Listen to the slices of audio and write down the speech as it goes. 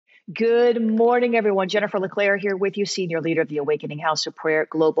Good morning, everyone. Jennifer LeClaire here with you, Senior Leader of the Awakening House of Prayer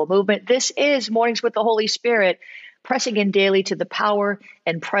Global Movement. This is Mornings with the Holy Spirit, pressing in daily to the power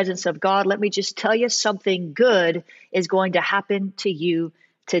and presence of God. Let me just tell you something good is going to happen to you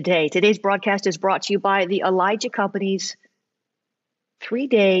today. Today's broadcast is brought to you by the Elijah Company's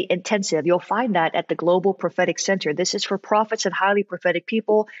 3-day intensive. You'll find that at the Global Prophetic Center. This is for prophets and highly prophetic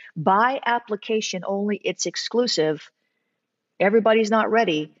people. By application only, it's exclusive. Everybody's not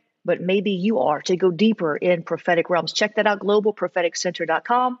ready, but maybe you are to go deeper in prophetic realms. Check that out,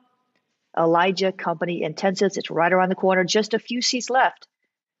 globalpropheticcenter.com. Elijah Company Intensives. It's right around the corner. Just a few seats left.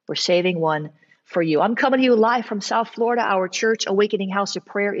 We're saving one for you. I'm coming to you live from South Florida. Our church, Awakening House of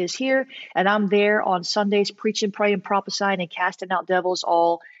Prayer, is here, and I'm there on Sundays preaching, praying, prophesying, and casting out devils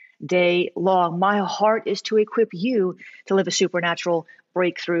all day long. My heart is to equip you to live a supernatural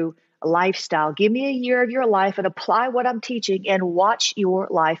breakthrough lifestyle. Give me a year of your life and apply what I'm teaching and watch your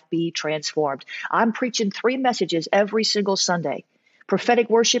life be transformed. I'm preaching 3 messages every single Sunday. Prophetic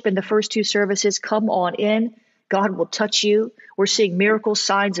worship in the first 2 services. Come on in. God will touch you. We're seeing miracles,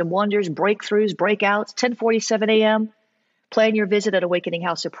 signs, and wonders, breakthroughs, breakouts, 10:47 a.m. Plan your visit at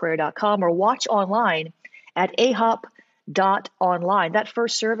awakeninghouseofprayer.com or watch online at ahop.online. That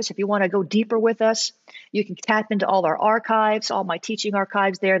first service, if you want to go deeper with us, you can tap into all our archives, all my teaching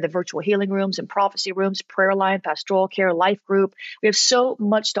archives there, the virtual healing rooms and prophecy rooms, prayer line, pastoral care, life group. We have so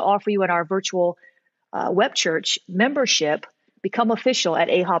much to offer you in our virtual web church membership. Become official at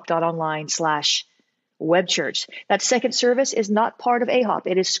ahop.online/web church. That second service is not part of AHOP.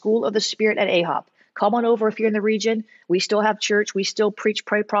 It is School of the Spirit at AHOP. Come on over if you're in the region. We still have church. We still preach,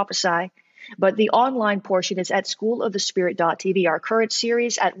 pray, prophesy. But the online portion is at schoolofthespirit.tv. Our current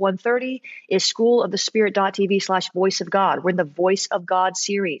series at 1:30 is schoolofthespirit.tv/voice of God. We're in the Voice of God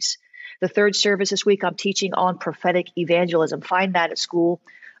series. The third service this week, I'm teaching on prophetic evangelism. Find that at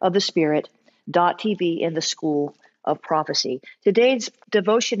schoolofthespirit.tv in the School of Prophecy. Today's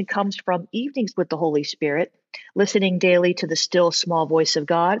devotion comes from Evenings with the Holy Spirit, listening daily to the still small voice of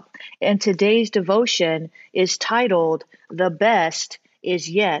God. And today's devotion is titled, The Best is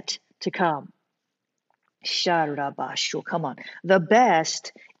Yet to Come. Sharabashu, come on. The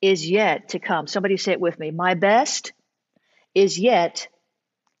best is yet to come. Somebody say it with me. My best is yet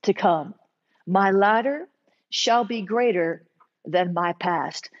to come. My latter shall be greater than my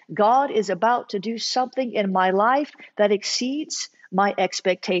past. God is about to do something in my life that exceeds my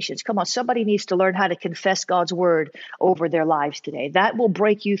expectations. Come on, somebody needs to learn how to confess God's word over their lives today. That will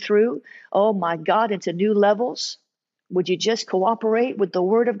break you through, oh my God, into new levels. Would you just cooperate with the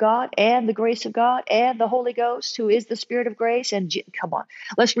word of God and the grace of God and the Holy Ghost, who is the Spirit of grace? And come on,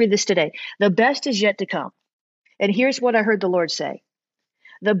 let's read this today. The best is yet to come. And here's what I heard the Lord say.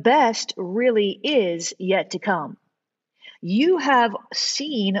 The best really is yet to come. You have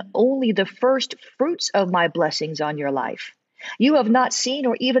seen only the first fruits of my blessings on your life. You have not seen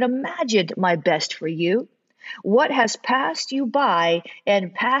or even imagined my best for you. What has passed you by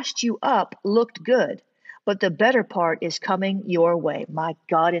and passed you up looked good, but the better part is coming your way. My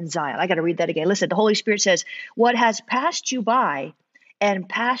God in Zion. I got to read that again. Listen, the Holy Spirit says, what has passed you by and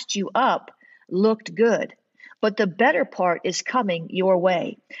passed you up looked good, but the better part is coming your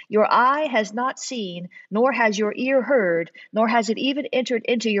way. Your eye has not seen, nor has your ear heard, nor has it even entered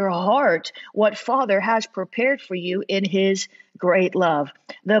into your heart what Father has prepared for you in his great love.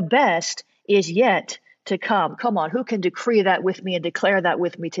 The best is yet to come. Come on, who can decree that with me and declare that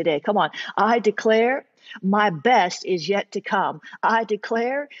with me today? Come on, I declare my best is yet to come. I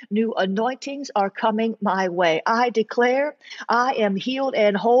declare new anointings are coming my way. I declare I am healed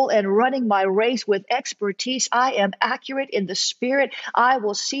and whole and running my race with expertise. I am accurate in the spirit. I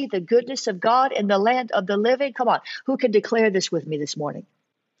will see the goodness of God in the land of the living. Come on, who can declare this with me this morning?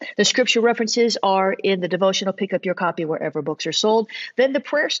 The scripture references are in the devotional. Pick up your copy wherever books are sold. Then the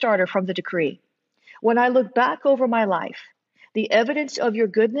prayer starter from the decree. When I look back over my life, the evidence of your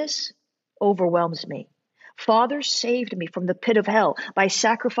goodness overwhelms me. Father saved me from the pit of hell by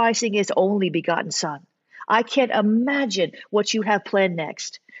sacrificing his only begotten Son. I can't imagine what you have planned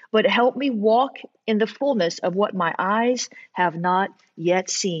next, but help me walk in the fullness of what my eyes have not yet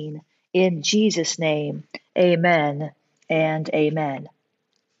seen. In Jesus' name, amen and amen.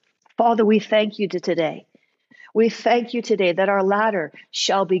 Father, we thank you today. We thank you today that our latter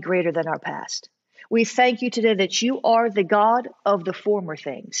shall be greater than our past. We thank you today that you are the God of the former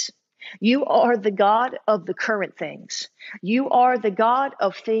things. You are the God of the current things. You are the God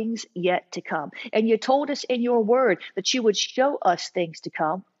of things yet to come. And you told us in your word that you would show us things to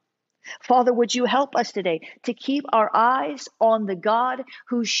come. Father, would you help us today to keep our eyes on the God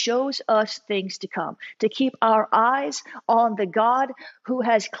who shows us things to come, to keep our eyes on the God who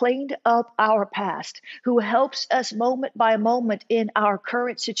has cleaned up our past, who helps us moment by moment in our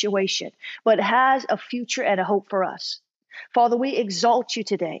current situation, but has a future and a hope for us. Father, we exalt you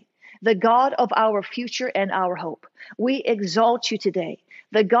today, the God of our future and our hope. We exalt you today,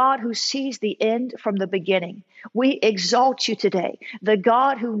 the God who sees the end from the beginning. We exalt you today, the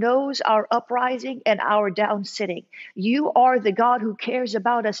God who knows our uprising and our down sitting. You are the God who cares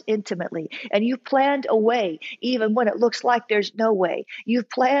about us intimately, and you've planned a way even when it looks like there's no way. You've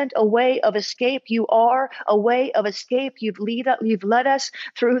planned a way of escape. You are a way of escape. You've led us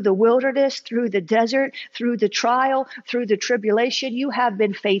through the wilderness, through the desert, through the trial, through the tribulation. You have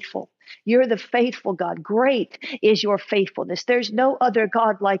been faithful. You're the faithful God. Great is your faithfulness. There's no other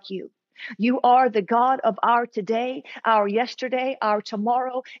God like you. You are the God of our today, our yesterday, our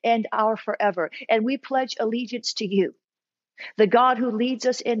tomorrow, and our forever. And we pledge allegiance to you, the God who leads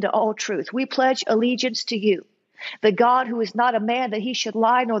us into all truth. We pledge allegiance to you, the God who is not a man that he should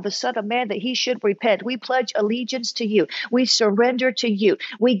lie, nor the son of man that he should repent. We pledge allegiance to you. We surrender to you.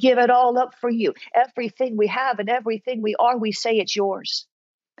 We give it all up for you. Everything we have and everything we are, we say it's yours.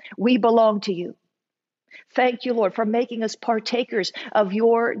 We belong to you. Thank you, Lord, for making us partakers of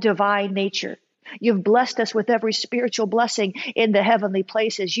your divine nature. You've blessed us with every spiritual blessing in the heavenly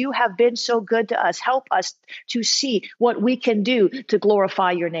places. You have been so good to us. Help us to see what we can do to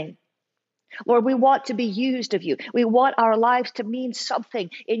glorify your name. Lord, we want to be used of you. We want our lives to mean something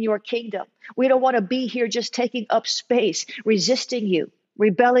in your kingdom. We don't want to be here just taking up space, resisting you,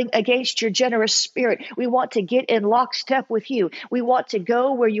 rebelling against your generous spirit. We want to get in lockstep with you. We want to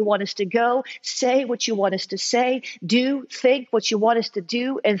go where you want us to go, say what you want us to say, do, think what you want us to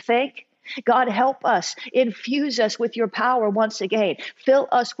do and think. God, help us. Infuse us with your power once again. Fill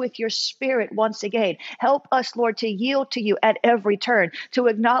us with your spirit once again. Help us, Lord, to yield to you at every turn, to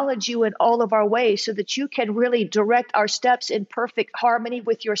acknowledge you in all of our ways so that you can really direct our steps in perfect harmony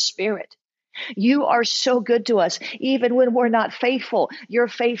with your spirit. You are so good to us. Even when we're not faithful, you're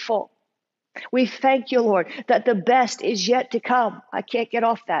faithful. We thank you, Lord, that the best is yet to come. I can't get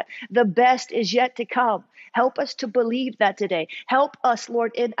off that. The best is yet to come. Help us to believe that today. Help us,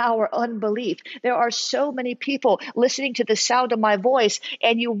 Lord, in our unbelief. There are so many people listening to the sound of my voice,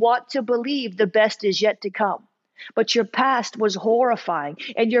 and you want to believe the best is yet to come. But your past was horrifying,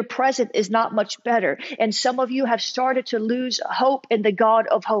 and your present is not much better. And some of you have started to lose hope in the God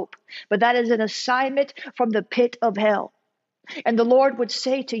of hope. But that is an assignment from the pit of hell. And the Lord would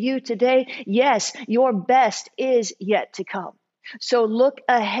say to you today, yes, your best is yet to come. So look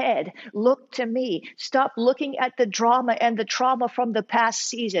ahead. Look to me. Stop looking at the drama and the trauma from the past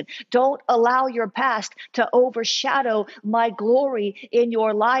season. Don't allow your past to overshadow my glory in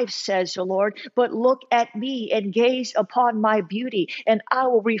your life, says the Lord. But look at me and gaze upon my beauty, and I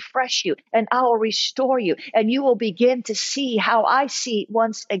will refresh you and I will restore you, and you will begin to see how I see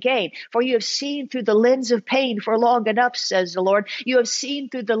once again. For you have seen through the lens of pain for long enough, says the Lord. You have seen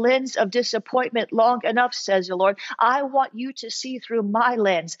through the lens of disappointment long enough, says the Lord. I want you to see through my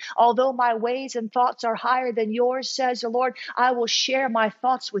lens. Although my ways and thoughts are higher than yours, says the Lord, I will share my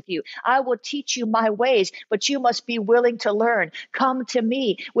thoughts with you. I will teach you my ways, but you must be willing to learn. Come to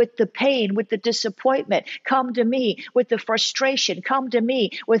me with the pain, with the disappointment. Come to me with the frustration. Come to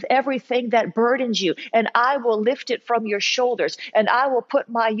me with everything that burdens you, and I will lift it from your shoulders, and I will put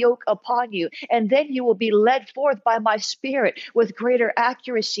my yoke upon you, and then you will be led forth by my spirit with greater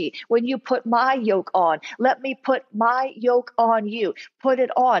accuracy. When you put my yoke on, let me put my yoke on you. Put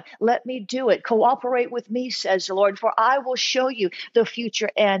it on. Let me do it. Cooperate with me, says the Lord, for I will show you the future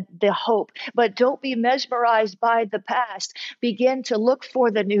and the hope. But don't be mesmerized by the past. Begin to look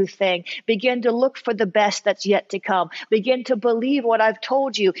for the new thing. Begin to look for the best that's yet to come. Begin to believe what I've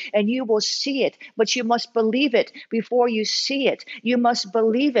told you, and you will see it. But you must believe it before you see it. You must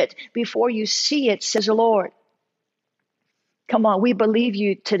believe it before you see it, says the Lord. Come on, we believe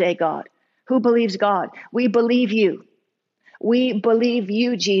you today, God. Who believes God? We believe you. We believe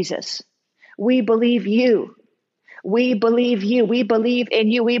you, Jesus. We believe you. We believe you. We believe in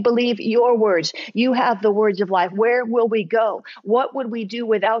you. We believe your words. You have the words of life. Where will we go? What would we do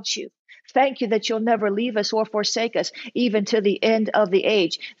without you? Thank you that you'll never leave us or forsake us, even to the end of the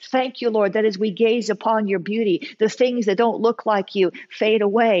age. Thank you, Lord, that as we gaze upon your beauty, the things that don't look like you fade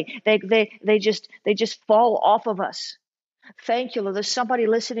away. They just fall off of us. Thank you, Lord. There's somebody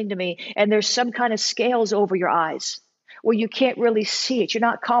listening to me, and there's some kind of scales over your eyes. where you can't really see it. You're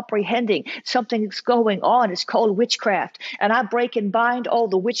not comprehending something's going on. It's called witchcraft. And I break and bind all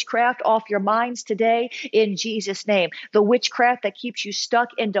the witchcraft off your minds today in Jesus' name. The witchcraft that keeps you stuck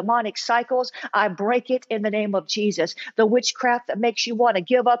in demonic cycles, I break it in the name of Jesus. The witchcraft that makes you want to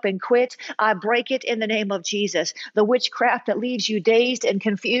give up and quit, I break it in the name of Jesus. The witchcraft that leaves you dazed and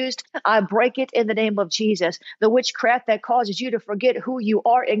confused, I break it in the name of Jesus. The witchcraft that causes you to forget who you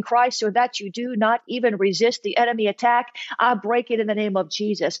are in Christ so that you do not even resist the enemy attack, I break it in the name of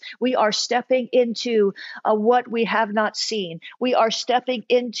Jesus. We are stepping into what we have not seen. We are stepping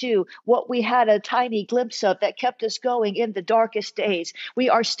into what we had a tiny glimpse of that kept us going in the darkest days. We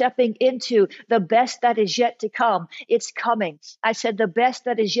are stepping into the best that is yet to come. It's coming. I said the best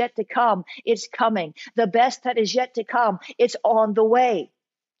that is yet to come, it's coming. The best that is yet to come, it's on the way.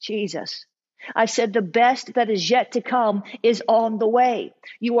 Jesus. I said the best that is yet to come is on the way.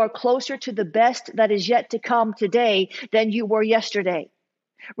 You are closer to the best that is yet to come today than you were yesterday.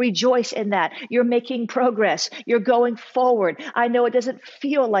 Rejoice in that. You're making progress. You're going forward. I know it doesn't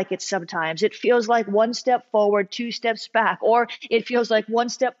feel like it sometimes. It feels like one step forward, two steps back, or it feels like one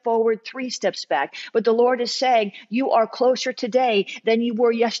step forward, three steps back. But the Lord is saying you are closer today than you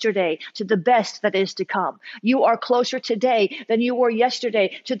were yesterday to the best that is to come. You are closer today than you were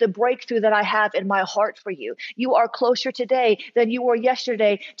yesterday to the breakthrough that I have in my heart for you. You are closer today than you were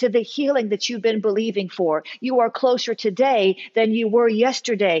yesterday to the healing that you've been believing for. You are closer today than you were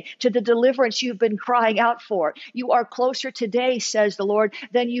yesterday to the deliverance you've been crying out for. You are closer today, says the Lord,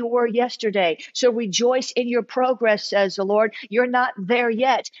 than you were yesterday. So rejoice in your progress, says the Lord. You're not there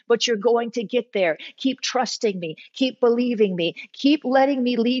yet, but you're going to get there. Keep trusting me. Keep believing me. Keep letting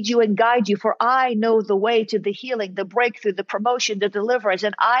me lead you and guide you, for I know the way to the healing, the breakthrough, the promotion, the deliverance,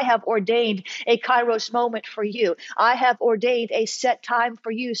 and I have ordained a Kairos moment for you. I have ordained a set time for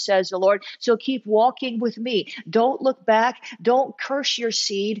you, says the Lord. So keep walking with me. Don't look back. Don't curse your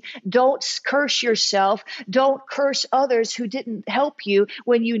seed. Don't curse yourself. Don't curse others who didn't help you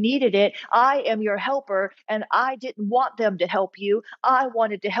when you needed it. I am your helper, and I didn't want them to help you. I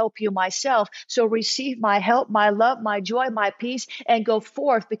wanted to help you myself. So receive my help, my love, my joy, my peace, and go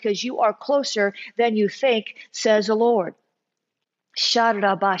forth because you are closer than you think, says the Lord. Come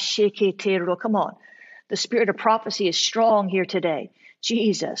on. The spirit of prophecy is strong here today.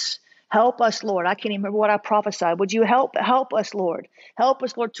 Jesus. Help us, Lord. I can't even remember what I prophesied. Would you help us, Lord? Help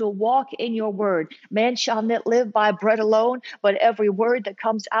us, Lord, to walk in your word. Man shall not live by bread alone, but every word that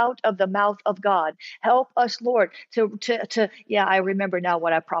comes out of the mouth of God. Help us, Lord, yeah, I remember now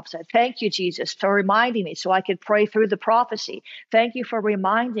what I prophesied. Thank you, Jesus, for reminding me so I could pray through the prophecy. Thank you for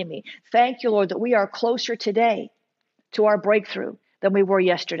reminding me. Thank you, Lord, that we are closer today to our breakthrough than we were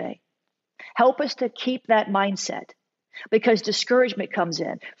yesterday. Help us to keep that mindset. Because discouragement comes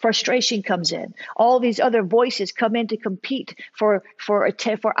in, frustration comes in, all these other voices come in to compete for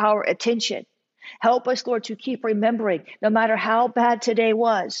our attention. Help us, Lord, to keep remembering, no matter how bad today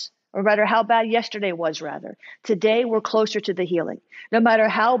was, or rather how bad yesterday was, today we're closer to the healing. No matter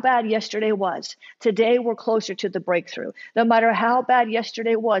how bad yesterday was, today we're closer to the breakthrough. No matter how bad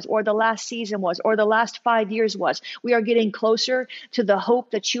yesterday was, or the last season was, or the last 5 years was, we are getting closer to the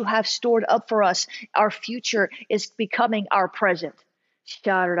hope that you have stored up for us. Our future is becoming our present.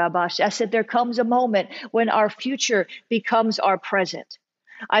 I said there comes a moment when our future becomes our present.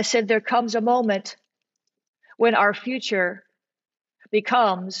 I said there comes a moment when our future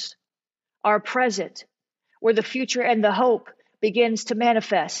becomes our present, where the future and the hope begins to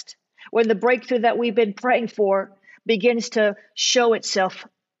manifest, when the breakthrough that we've been praying for begins to show itself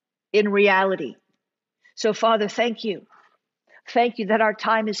in reality. So, Father, thank you. Thank you that our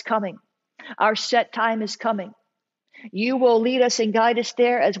time is coming. Our set time is coming. You will lead us and guide us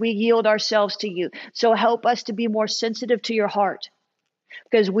there as we yield ourselves to you. So help us to be more sensitive to your heart,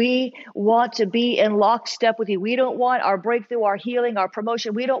 because we want to be in lockstep with you. We don't want our breakthrough, our healing, our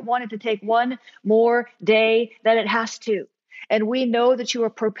promotion. We don't want it to take one more day than it has to. And we know that you are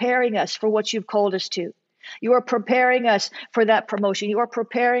preparing us for what you've called us to. You are preparing us for that promotion. You are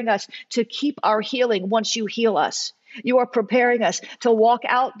preparing us to keep our healing once you heal us. You are preparing us to walk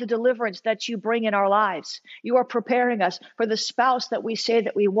out the deliverance that you bring in our lives. You are preparing us for the spouse that we say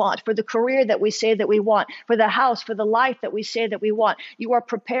that we want, for the career that we say that we want, for the house, for the life that we say that we want. You are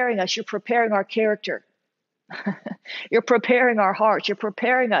preparing us. You're preparing our character. You're preparing our hearts. You're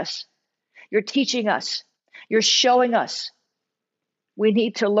preparing us. You're teaching us. You're showing us. We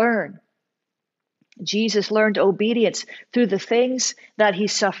need to learn. Jesus learned obedience through the things that he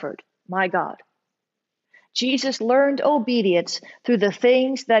suffered. My God. Jesus learned obedience through the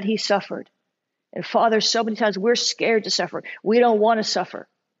things that he suffered. And Father, so many times we're scared to suffer. We don't want to suffer.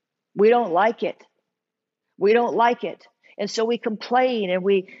 We don't like it. We don't like it. And so we complain and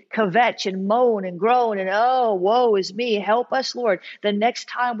we kvetch and moan and groan and, oh, woe is me. Help us, Lord, the next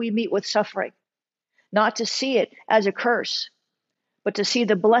time we meet with suffering, not to see it as a curse, but to see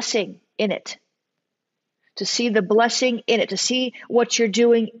the blessing in it. To see the blessing in it, to see what you're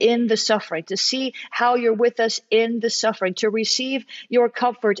doing in the suffering, to see how you're with us in the suffering, to receive your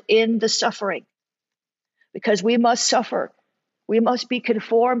comfort in the suffering. Because we must suffer. We must be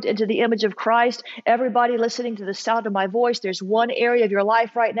conformed into the image of Christ. Everybody listening to the sound of my voice, there's one area of your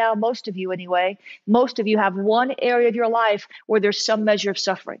life right now, most of you anyway, most of you have one area of your life where there's some measure of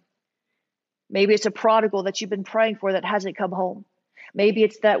suffering. Maybe it's a prodigal that you've been praying for that hasn't come home. Maybe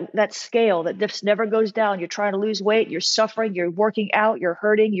it's that scale that just never goes down. You're trying to lose weight, you're suffering, you're working out, you're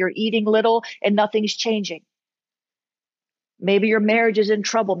hurting, you're eating little, and nothing's changing. Maybe your marriage is in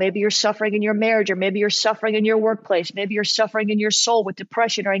trouble. Maybe you're suffering in your marriage, or maybe you're suffering in your workplace. Maybe you're suffering in your soul with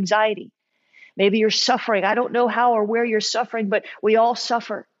depression or anxiety. Maybe you're suffering. I don't know how or where you're suffering, but we all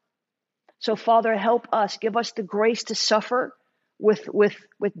suffer. So Father, help us. Give us the grace to suffer with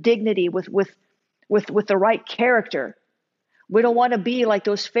dignity, with the right character. We don't want to be like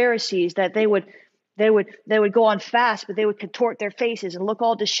those Pharisees that they would go on fast, but they would contort their faces and look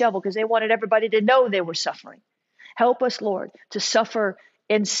all disheveled because they wanted everybody to know they were suffering. Help us, Lord, to suffer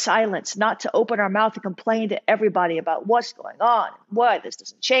in silence, not to open our mouth and complain to everybody about what's going on, what this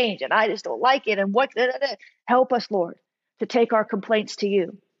doesn't change, and I just don't like it, and what. Help us, Lord, to take our complaints to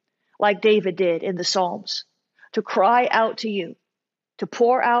you, like David did in the Psalms, to cry out to you, to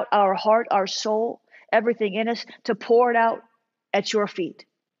pour out our heart, our soul, everything in us, to pour it out at your feet.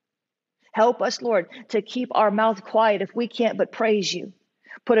 Help us, Lord, to keep our mouth quiet if we can't but praise you.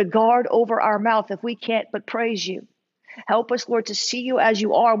 Put a guard over our mouth if we can't but praise you. Help us, Lord, to see you as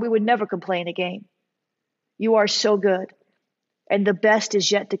you are. We would never complain again. You are so good, and the best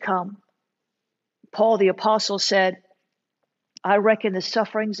is yet to come. Paul the apostle said, I reckon the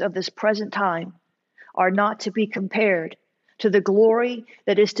sufferings of this present time are not to be compared to the glory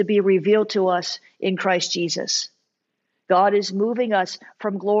that is to be revealed to us in Christ Jesus. God is moving us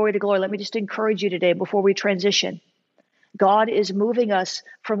from glory to glory. Let me just encourage you today before we transition. God is moving us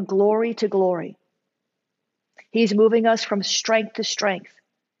from glory to glory. He's moving us from strength to strength.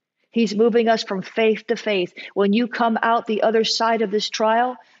 He's moving us from faith to faith. When you come out the other side of this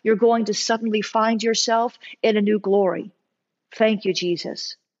trial, you're going to suddenly find yourself in a new glory. Thank you,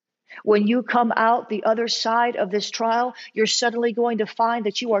 Jesus. When you come out the other side of this trial, you're suddenly going to find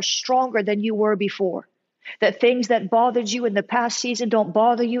that you are stronger than you were before. That things that bothered you in the past season don't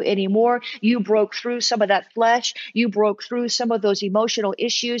bother you anymore. You broke through some of that flesh. You broke through some of those emotional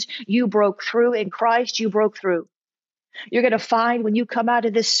issues. You broke through in Christ. You broke through. You're going to find when you come out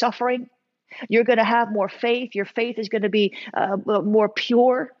of this suffering, you're going to have more faith. Your faith is going to be more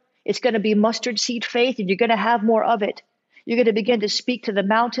pure. It's going to be mustard seed faith, and you're going to have more of it. You're going to begin to speak to the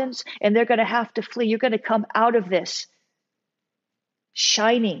mountains, and they're going to have to flee. You're going to come out of this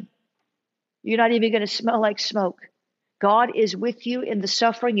shining. You're not even going to smell like smoke. God is with you in the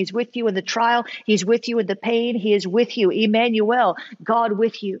suffering. He's with you in the trial. He's with you in the pain. He is with you. Emmanuel, God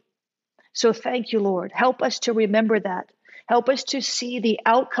with you. So thank you, Lord. Help us to remember that. Help us to see the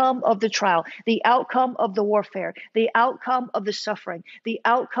outcome of the trial, the outcome of the warfare, the outcome of the suffering, the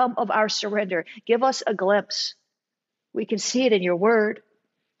outcome of our surrender. Give us a glimpse. We can see it in your word.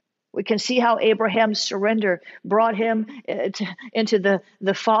 We can see how Abraham's surrender brought him into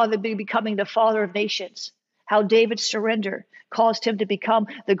the father, becoming the father of nations. How David's surrender caused him to become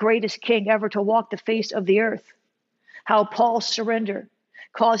the greatest king ever to walk the face of the earth. How Paul's surrender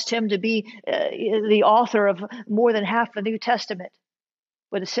caused him to be the author of more than half the New Testament.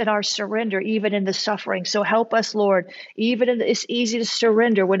 But it's in our surrender, even in the suffering. So help us, Lord. It's easy to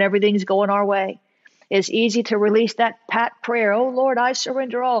surrender when everything's going our way. It's easy to release that pat prayer. Oh, Lord, I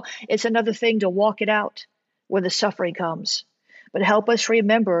surrender all. It's another thing to walk it out when the suffering comes. But help us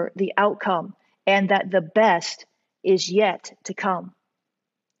remember the outcome and that the best is yet to come.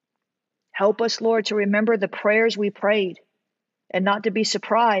 Help us, Lord, to remember the prayers we prayed and not to be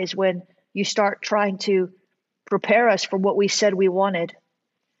surprised when you start trying to prepare us for what we said we wanted.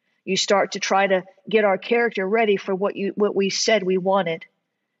 You start to try to get our character ready for what we said we wanted.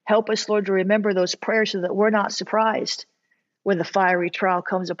 Help us, Lord, to remember those prayers so that we're not surprised when the fiery trial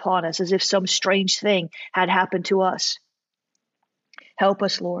comes upon us, as if some strange thing had happened to us. Help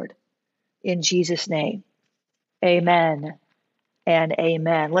us, Lord, in Jesus' name. Amen and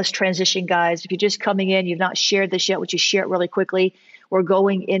amen. Let's transition, guys. If you're just coming in, you've not shared this yet, would you share it really quickly? We're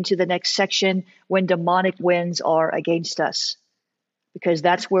going into the next section when demonic winds are against us, because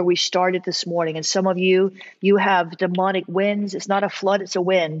that's where we started this morning. And some of you have demonic winds. It's not a flood, it's a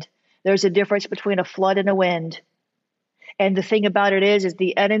wind. There's a difference between a flood and a wind. And the thing about it is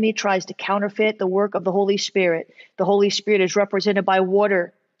the enemy tries to counterfeit the work of the Holy Spirit. The Holy Spirit is represented by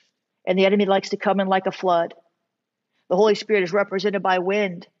water, and the enemy likes to come in like a flood. The Holy Spirit is represented by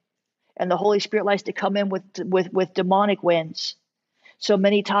wind, and the Holy Spirit likes to come in with demonic winds. So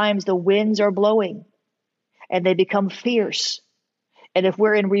many times the winds are blowing, and they become fierce. And if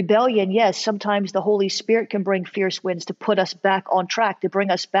we're in rebellion, yes, sometimes the Holy Spirit can bring fierce winds to put us back on track, to bring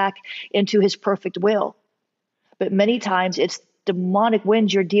us back into his perfect will. But many times it's demonic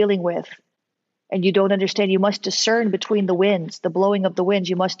winds you're dealing with, and you don't understand. You must discern between the winds, the blowing of the winds.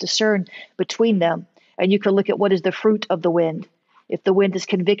 You must discern between them. And you can look at what is the fruit of the wind. If the wind is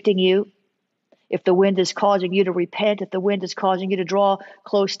convicting you, if the wind is causing you to repent, if the wind is causing you to draw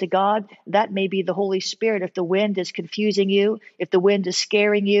close to God, that may be the Holy Spirit. If the wind is confusing you, if the wind is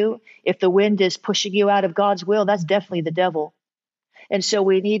scaring you, if the wind is pushing you out of God's will, that's definitely the devil. And so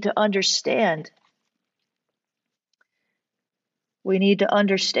we need to understand. We need to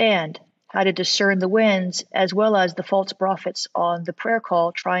understand how to discern the winds, as well as the false prophets on the prayer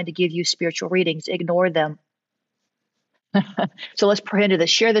call trying to give you spiritual readings. Ignore them. So let's pray into this.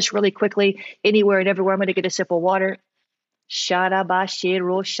 Share this really quickly, anywhere and everywhere. I'm going to get a sip of water.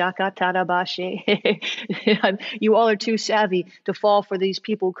 You all are too savvy to fall for these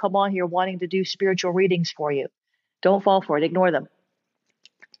people who come on here wanting to do spiritual readings for you. Don't fall for it. Ignore them.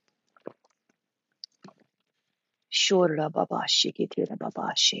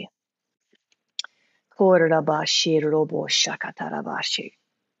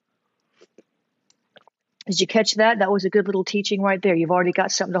 Did you catch that? That was a good little teaching right there. You've already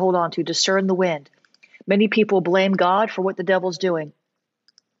got something to hold on to. Discern the wind. Many people blame God for what the devil's doing.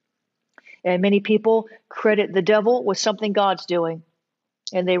 And many people credit the devil with something God's doing.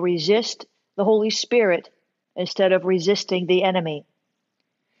 And they resist the Holy Spirit instead of resisting the enemy.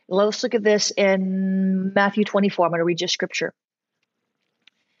 Let's look at this in Matthew 24. I'm going to read you scripture.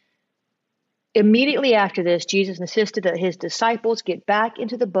 Immediately after this, Jesus insisted that his disciples get back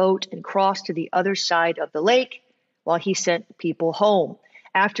into the boat and cross to the other side of the lake while he sent people home.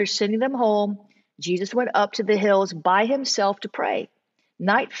 After sending them home, Jesus went up to the hills by himself to pray.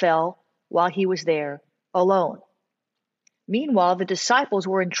 Night fell while he was there alone. Meanwhile, the disciples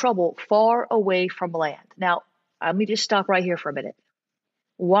were in trouble far away from land. Now, let me just stop right here for a minute.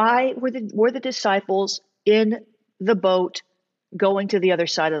 Why were the disciples in the boat going to the other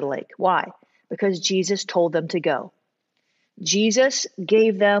side of the lake? Why? Because Jesus told them to go. Jesus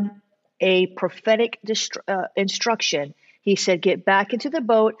gave them a prophetic instruction. He said, get back into the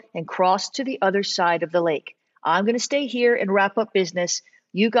boat and cross to the other side of the lake. I'm going to stay here and wrap up business.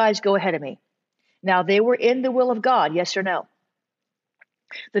 You guys go ahead of me. Now, they were in the will of God, yes or no?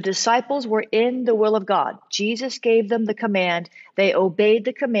 The disciples were in the will of God. Jesus gave them the command. They obeyed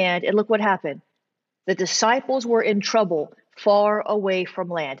the command, and look what happened. The disciples were in trouble far away from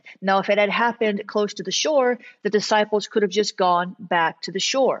land. Now, if it had happened close to the shore, the disciples could have just gone back to the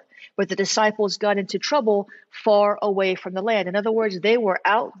shore. But the disciples got into trouble far away from the land. In other words, they were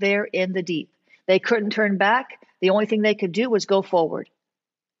out there in the deep. They couldn't turn back. The only thing they could do was go forward.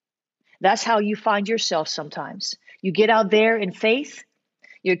 That's how you find yourself sometimes. You get out there in faith.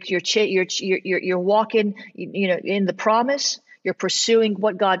 You're walking, in the promise. You're pursuing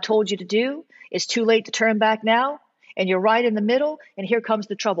what God told you to do. It's too late to turn back now, and you're right in the middle, and here comes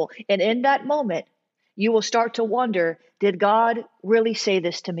the trouble. And in that moment, you will start to wonder, did God really say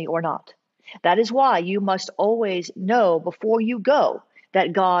this to me or not? That is why you must always know before you go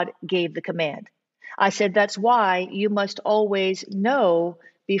that God gave the command. I said that's why you must always know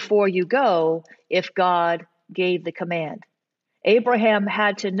before you go if God gave the command. Abraham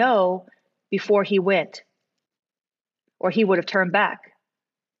had to know before he went, or he would have turned back.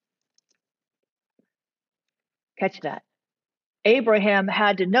 Catch that. Abraham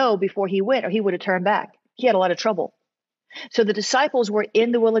had to know before he went, or he would have turned back. He had a lot of trouble. So the disciples were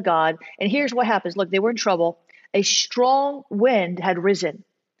in the will of God, and here's what happens. Look, they were in trouble. A strong wind had risen,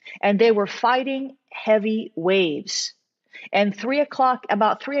 and they were fighting heavy waves. And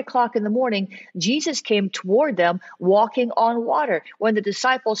about 3 o'clock in the morning, Jesus came toward them walking on water. When the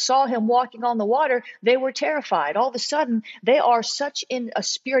disciples saw him walking on the water, they were terrified. All of a sudden, they are such in a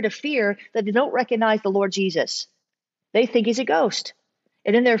spirit of fear that they don't recognize the Lord Jesus. They think he's a ghost.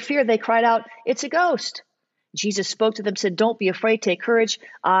 And in their fear, they cried out, it's a ghost. Jesus spoke to them, said, don't be afraid, take courage.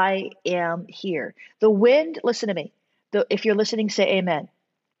 I am here. The wind, listen to me. If you're listening, say amen.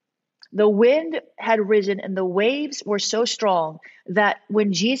 The wind had risen and the waves were so strong that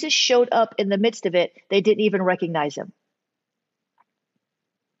when Jesus showed up in the midst of it, they didn't even recognize him.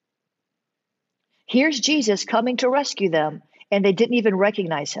 Here's Jesus coming to rescue them, and they didn't even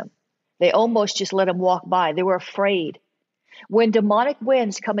recognize him. They almost just let him walk by. They were afraid. When demonic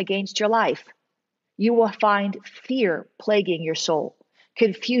winds come against your life, you will find fear plaguing your soul,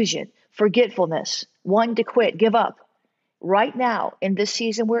 confusion, forgetfulness, wanting to quit, give up. Right now, in this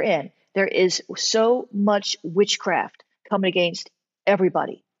season we're in, there is so much witchcraft coming against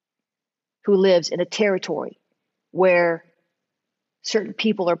everybody who lives in a territory where certain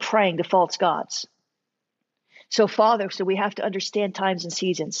people are praying to false gods. So, Father, we have to understand times and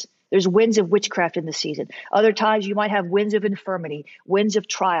seasons. There's winds of witchcraft in the season. Other times you might have winds of infirmity, winds of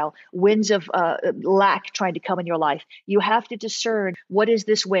trial, winds of lack trying to come in your life. You have to discern, what is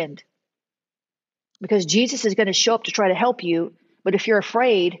this wind? Because Jesus is going to show up to try to help you. But if you're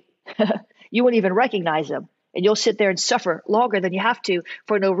afraid, you won't even recognize him. And you'll sit there and suffer longer than you have to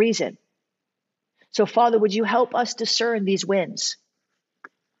for no reason. So, Father, would you help us discern these winds?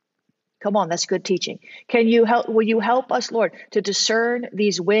 Come on, that's good teaching. Will you help us, Lord, to discern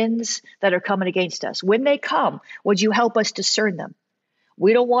these winds that are coming against us? When they come, would you help us discern them?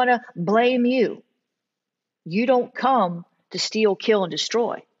 We don't want to blame you. You don't come to steal, kill, and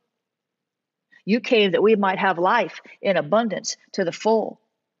destroy. You came that we might have life in abundance to the full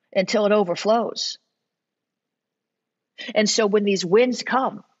until it overflows. And so when these winds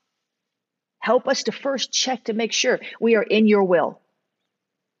come, help us to first check to make sure we are in your will.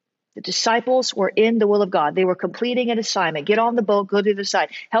 The disciples were in the will of God. They were completing an assignment. Get on the boat, go to the other side.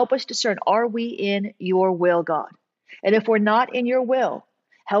 Help us discern, are we in your will, God? And if we're not in your will,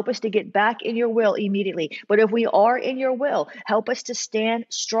 help us to get back in your will immediately. But if we are in your will, help us to stand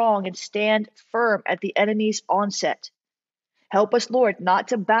strong and stand firm at the enemy's onset. Help us, Lord, not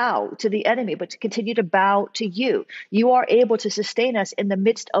to bow to the enemy, but to continue to bow to you. You are able to sustain us in the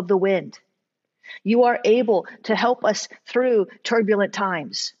midst of the wind. You are able to help us through turbulent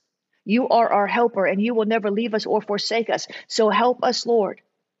times. You are our helper, and you will never leave us or forsake us. So help us, Lord.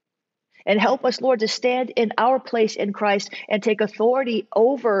 And help us, Lord, to stand in our place in Christ and take authority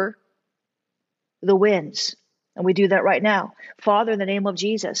over the winds. And we do that right now. Father, in the name of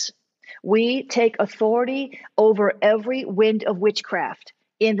Jesus, we take authority over every wind of witchcraft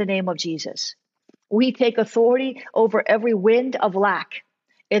in the name of Jesus. We take authority over every wind of lack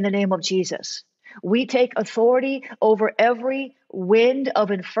in the name of Jesus. We take authority over every wind of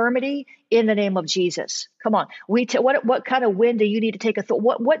infirmity in the name of Jesus. Come on. What kind of wind do you need to take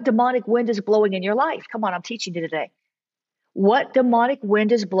authority? What demonic wind is blowing in your life? Come on, I'm teaching you today. What demonic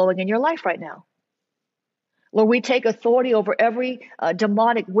wind is blowing in your life right now? Lord, we take authority over every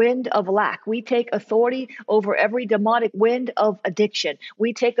demonic wind of lack. We take authority over every demonic wind of addiction.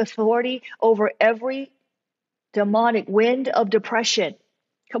 We take authority over every demonic wind of depression.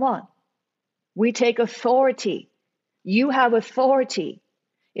 Come on. We take authority. You have authority.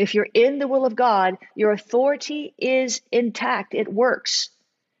 If you're in the will of God, your authority is intact. It works.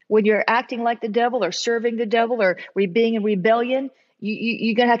 When you're acting like the devil or serving the devil or being in rebellion,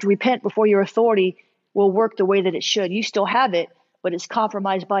 you're going to have to repent before your authority will work the way that it should. You still have it, but it's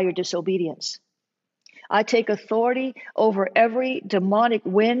compromised by your disobedience. I take authority over every demonic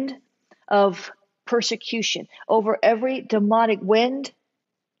wind of persecution, over every demonic wind.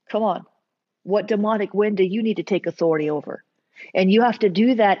 Come on. What demonic wind do you need to take authority over? And you have to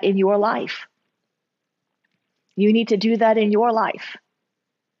do that in your life. You need to do that in your life.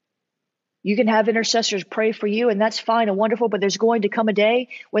 You can have intercessors pray for you, and that's fine and wonderful, but there's going to come a day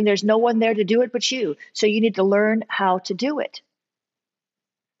when there's no one there to do it but you. So you need to learn how to do it.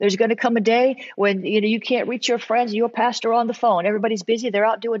 There's going to come a day when you can't reach your friends, your pastor on the phone. Everybody's busy, they're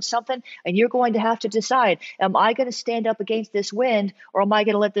out doing something, and you're going to have to decide, am I going to stand up against this wind, or am I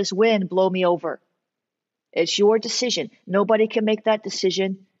going to let this wind blow me over? It's your decision. Nobody can make that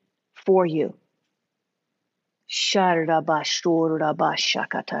decision for you. Jesus.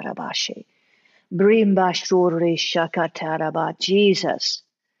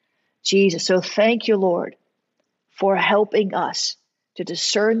 Jesus. So thank you, Lord, for helping us to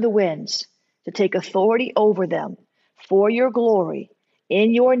discern the winds, to take authority over them for your glory,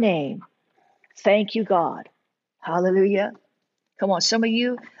 in your name. Thank you, God. Hallelujah. Come on, some of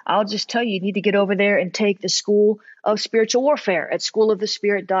you, I'll just tell you, you need to get over there and take the School of Spiritual Warfare at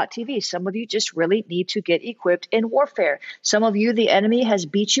schoolofthespirit.tv. Some of you just really need to get equipped in warfare. Some of you, the enemy has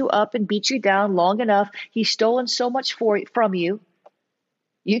beat you up and beat you down long enough. He's stolen so much from you.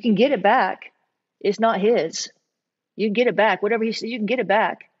 You can get it back. It's not his. You can get it back. Whatever he said, you can get it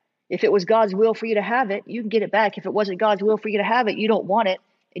back. If it was God's will for you to have it, you can get it back. If it wasn't God's will for you to have it, you don't want it,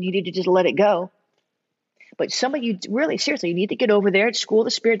 and you need to just let it go. But some of you, really, seriously, you need to get over there at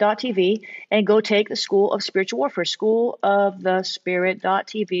schoolofthespirit.tv and go take the School of Spiritual Warfare,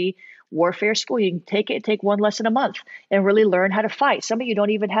 schoolofthespirit.tv warfare school. You can take one lesson a month and really learn how to fight. Some of you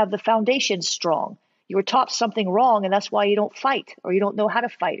don't even have the foundation strong. You were taught something wrong, and that's why you don't fight, or you don't know how to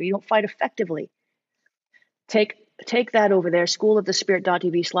fight, or you don't fight effectively. Take that over there,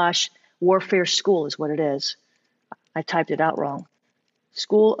 schoolofthespirit.tv/warfare school is what it is. I typed it out wrong.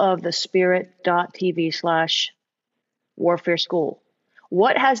 schoolofthespirit.tv/warfare school.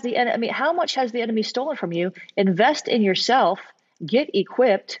 What has the enemy, how much has the enemy stolen from you? Invest in yourself, get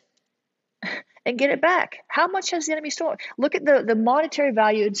equipped, and get it back. How much has the enemy stolen? Look at the monetary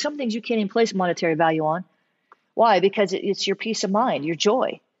value, and some things you can't even place monetary value on. Why? Because it's your peace of mind, your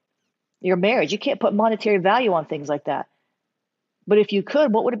joy, your marriage. You can't put monetary value on things like that. But if you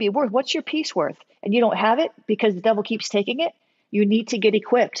could, what would it be worth? What's your peace worth? And you don't have it because the devil keeps taking it. You need to get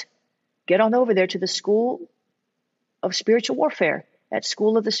equipped. Get on over there to the School of Spiritual Warfare at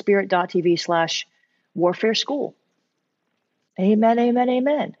schoolofthespirit.tv/warfare school. Amen, amen,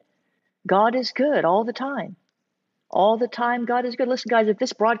 amen. God is good all the time. All the time, God is good. Listen, guys, if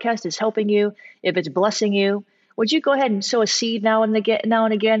this broadcast is helping you, if it's blessing you, would you go ahead and sow a seed now and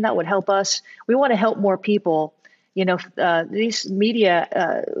again? That would help us. We want to help more people. You know, these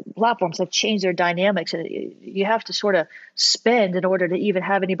media platforms have changed their dynamics, and you have to sort of spend in order to even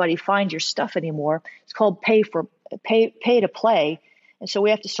have anybody find your stuff anymore. It's called pay to play. And so we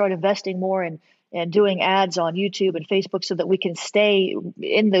have to start investing more in and doing ads on YouTube and Facebook so that we can stay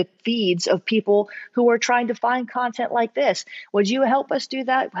in the feeds of people who are trying to find content like this. Would you help us do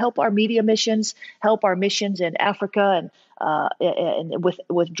that? Help our media missions, help our missions in Africa and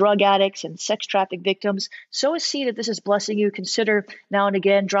with drug addicts and sex trafficking victims. Sow a seed if this is blessing you. Consider now and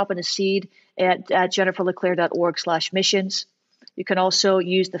again dropping a seed at jenniferleclaire.org/missions. You can also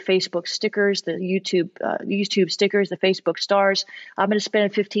use the Facebook stickers, the YouTube stickers, the Facebook stars. I'm going to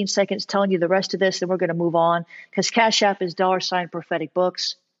spend 15 seconds telling you the rest of this, and we're going to move on because Cash App is $prophetic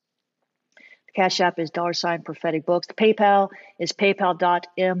books. The Cash App is $prophetic books. The PayPal is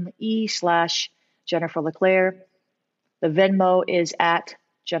paypal.me/Jennifer LeClaire. The Venmo is at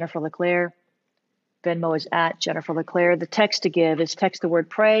Jennifer LeClaire. Venmo is at Jennifer LeClaire. The text to give is text the word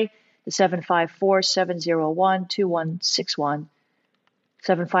pray to 754-701-2161.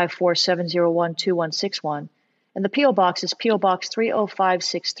 754-701-2161. And the P.O. Box is P.O. Box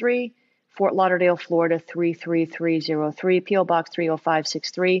 30563, Fort Lauderdale, Florida 33303. P.O. Box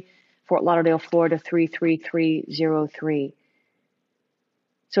 30563, Fort Lauderdale, Florida 33303.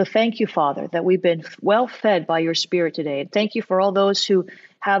 So thank you, Father, that we've been well fed by your Spirit today. And thank you for all those who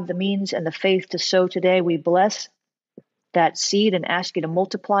have the means and the faith to sow today. We bless that seed and ask you to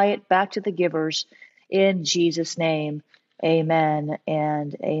multiply it back to the givers in Jesus' name. Amen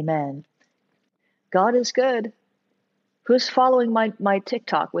and amen. God is good. Who's following my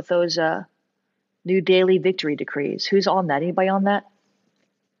TikTok with those new daily victory decrees? Who's on that? Anybody on that?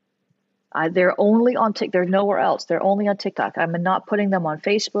 They're only on TikTok. They're nowhere else. They're only on TikTok. I'm not putting them on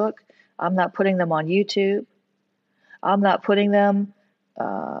Facebook. I'm not putting them on YouTube. I'm not putting them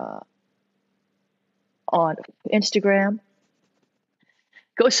on Instagram.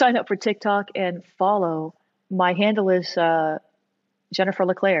 Go sign up for TikTok and follow. My handle is Jennifer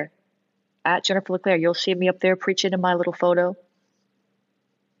LeClaire, at Jennifer LeClaire. You'll see me up there preaching in my little photo.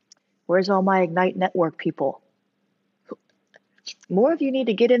 Where's all my Ignite Network people? More of you need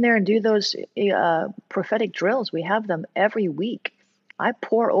to get in there and do those prophetic drills. We have them every week. I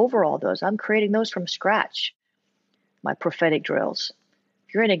pour over all those. I'm creating those from scratch, my prophetic drills.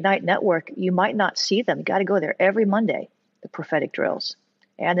 If you're in Ignite Network, you might not see them. You got to go there every Monday, the prophetic drills.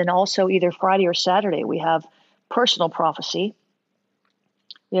 And then also either Friday or Saturday, we have personal prophecy.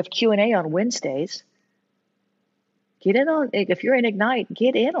 We have Q&A on Wednesdays. Get in on, if you're in Ignite,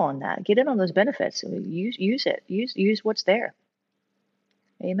 get in on that. Get in on those benefits. Use it. Use what's there.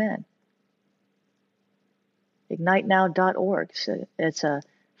 Amen. IgniteNow.org. So it's a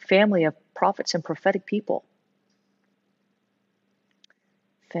family of prophets and prophetic people.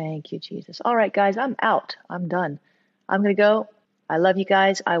 Thank you, Jesus. All right, guys, I'm out. I'm done. I'm going to go. I love you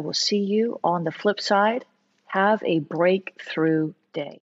guys. I will see you on the flip side. Have a breakthrough day.